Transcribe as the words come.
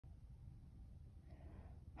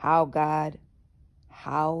How, God,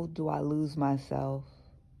 how do I lose myself?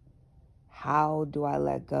 How do I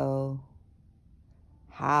let go?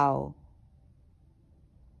 How?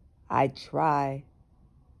 I try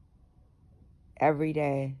every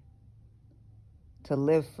day to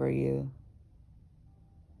live for you.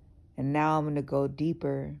 And now I'm going to go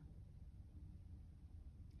deeper.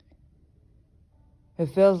 It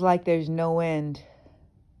feels like there's no end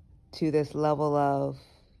to this level of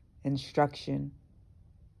instruction.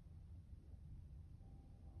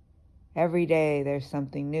 Every day there's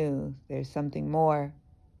something new. There's something more.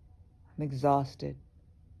 I'm exhausted.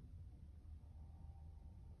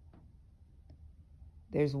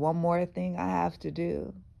 There's one more thing I have to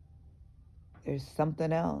do. There's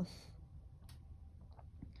something else.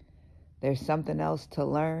 There's something else to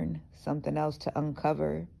learn, something else to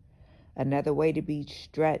uncover, another way to be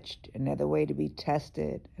stretched, another way to be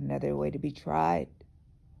tested, another way to be tried.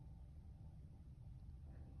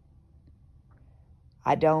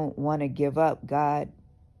 I don't want to give up, God,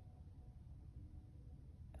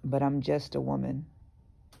 but I'm just a woman,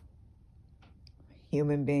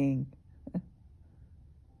 human being.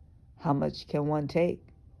 How much can one take?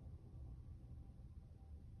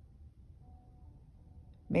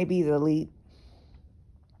 Maybe the leap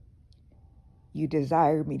you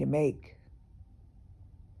desire me to make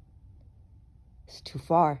is too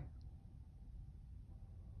far.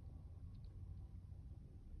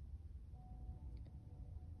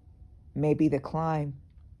 Maybe the climb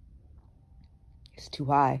is too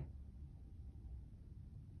high.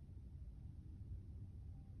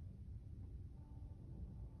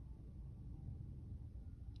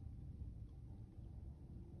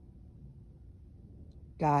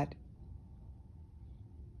 God,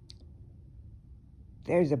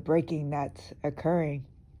 there's a breaking that's occurring.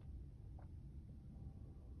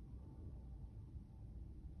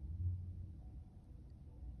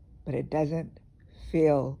 But it doesn't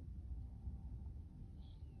feel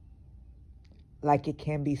like it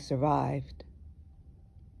can be survived.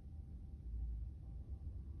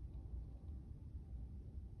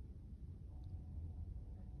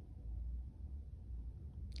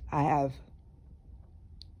 I have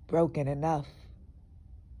broken enough.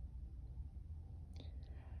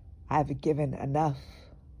 I've given enough.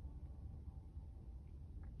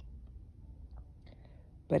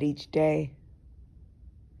 But each day,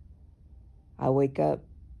 I wake up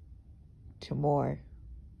to more.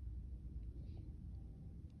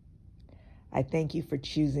 I thank you for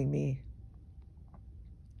choosing me.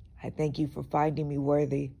 I thank you for finding me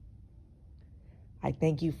worthy. I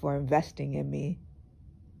thank you for investing in me.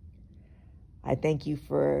 I thank you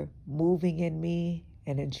for moving in me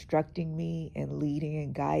and instructing me and leading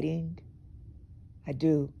and guiding. I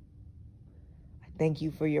do. I thank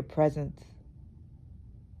you for your presence.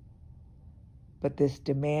 But this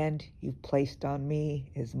demand you've placed on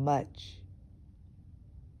me is much.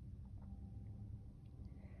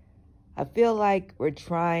 I feel like we're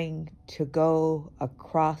trying to go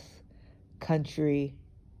across country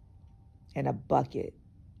in a bucket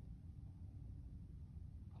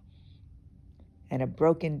and a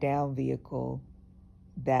broken down vehicle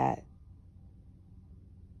that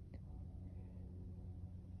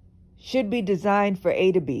should be designed for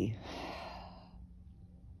A to B.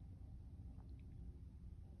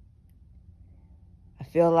 I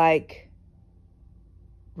feel like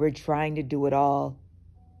we're trying to do it all.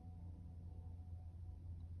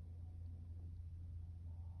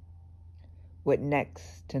 With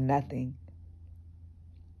next to nothing.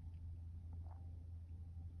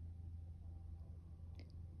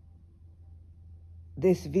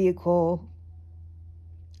 This vehicle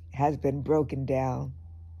has been broken down.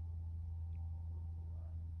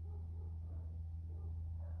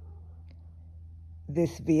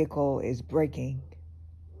 This vehicle is breaking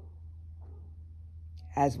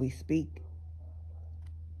as we speak.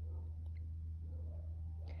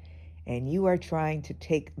 And you are trying to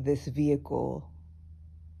take this vehicle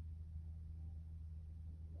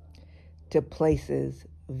to places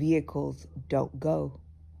vehicles don't go.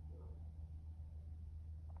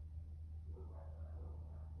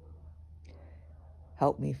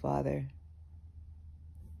 Help me, Father.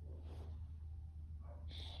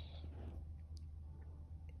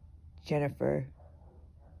 Jennifer,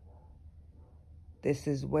 this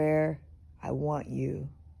is where I want you.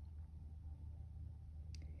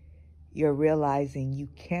 You're realizing you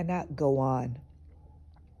cannot go on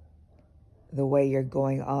the way you're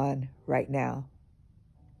going on right now.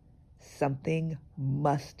 Something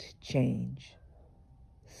must change.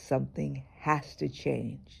 Something has to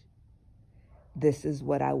change. This is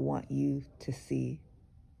what I want you to see.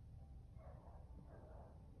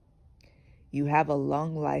 You have a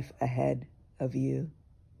long life ahead of you,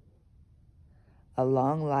 a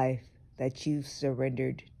long life that you've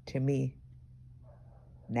surrendered to me.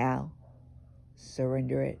 Now,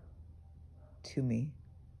 surrender it to me.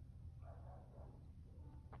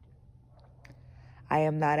 I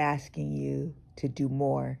am not asking you to do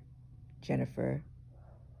more, Jennifer.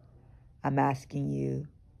 I'm asking you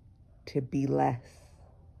to be less.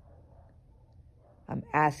 I'm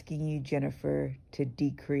asking you, Jennifer, to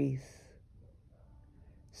decrease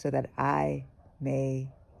so that I may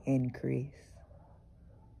increase.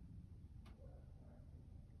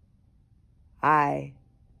 I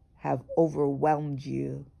have overwhelmed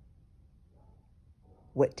you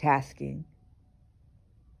with tasking.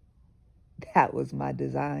 That was my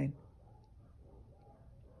design.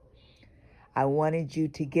 I wanted you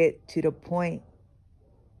to get to the point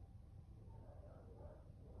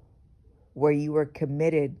where you were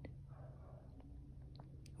committed,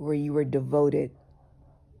 where you were devoted,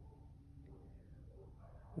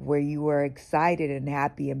 where you were excited and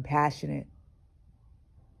happy and passionate.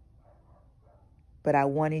 But I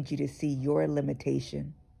wanted you to see your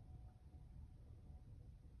limitation.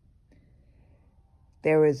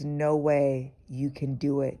 There is no way you can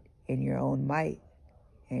do it in your own might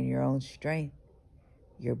and your own strength.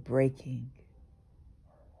 You're breaking.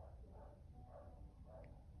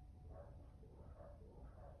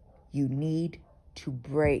 You need to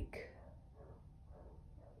break.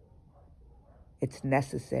 It's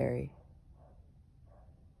necessary.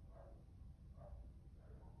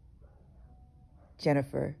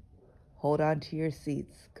 Jennifer, hold on to your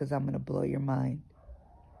seats because I'm going to blow your mind.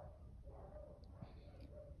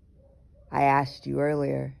 I asked you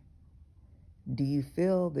earlier, do you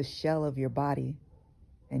feel the shell of your body?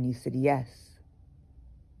 And you said yes.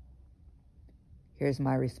 Here's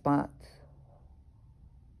my response.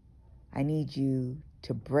 I need you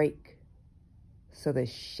to break so the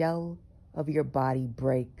shell of your body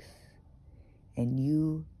breaks and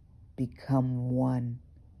you become one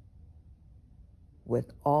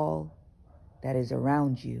with all that is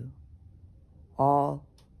around you, all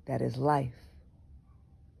that is life,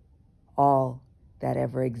 all that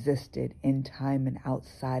ever existed in time and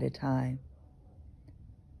outside of time.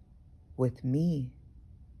 With me,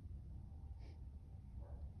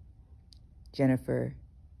 Jennifer,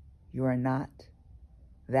 you are not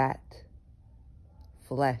that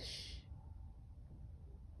flesh.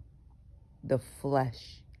 The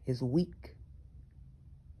flesh is weak.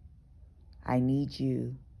 I need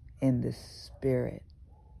you in the spirit.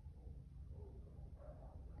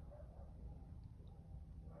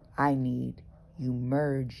 I need you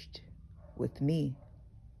merged with me.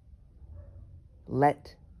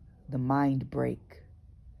 Let the mind break.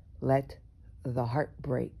 Let the heart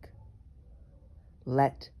break.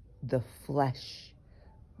 Let the flesh,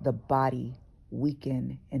 the body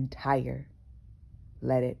weaken and tire.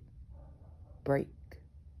 Let it break.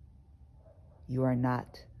 You are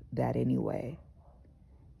not that anyway.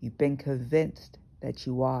 You've been convinced that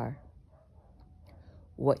you are.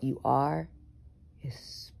 What you are is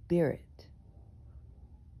spirit.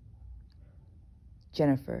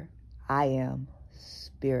 Jennifer, I am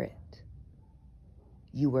spirit.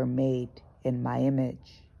 You were made in my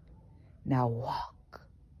image. Now walk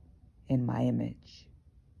in my image.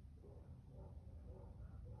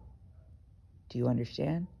 Do you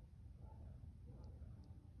understand?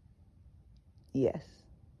 Yes.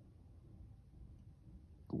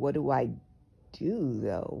 What do I do,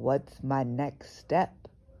 though? What's my next step?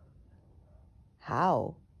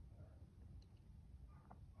 How?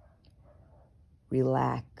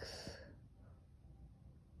 Relax.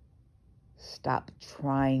 Stop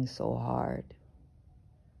trying so hard.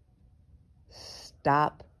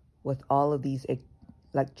 Stop with all of these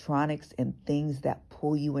electronics and things that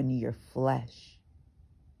pull you into your flesh.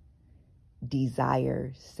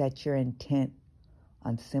 Desire, set your intent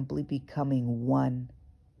on simply becoming one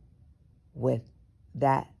with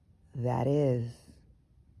that is.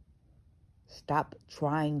 Stop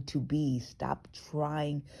trying to be. Stop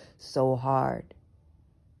trying so hard.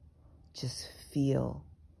 Just feel,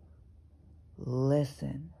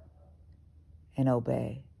 listen, and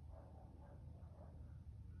obey.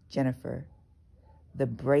 Jennifer, the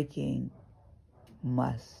breaking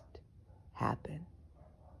must happen.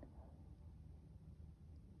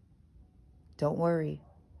 Don't worry.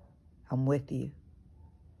 I'm with you.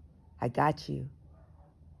 I got you.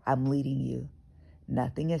 I'm leading you.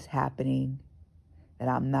 Nothing is happening that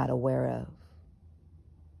I'm not aware of.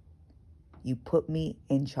 You put me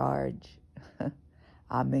in charge.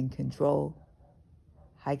 I'm in control.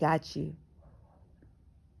 I got you.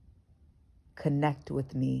 Connect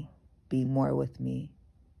with me. Be more with me.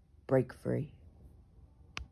 break free.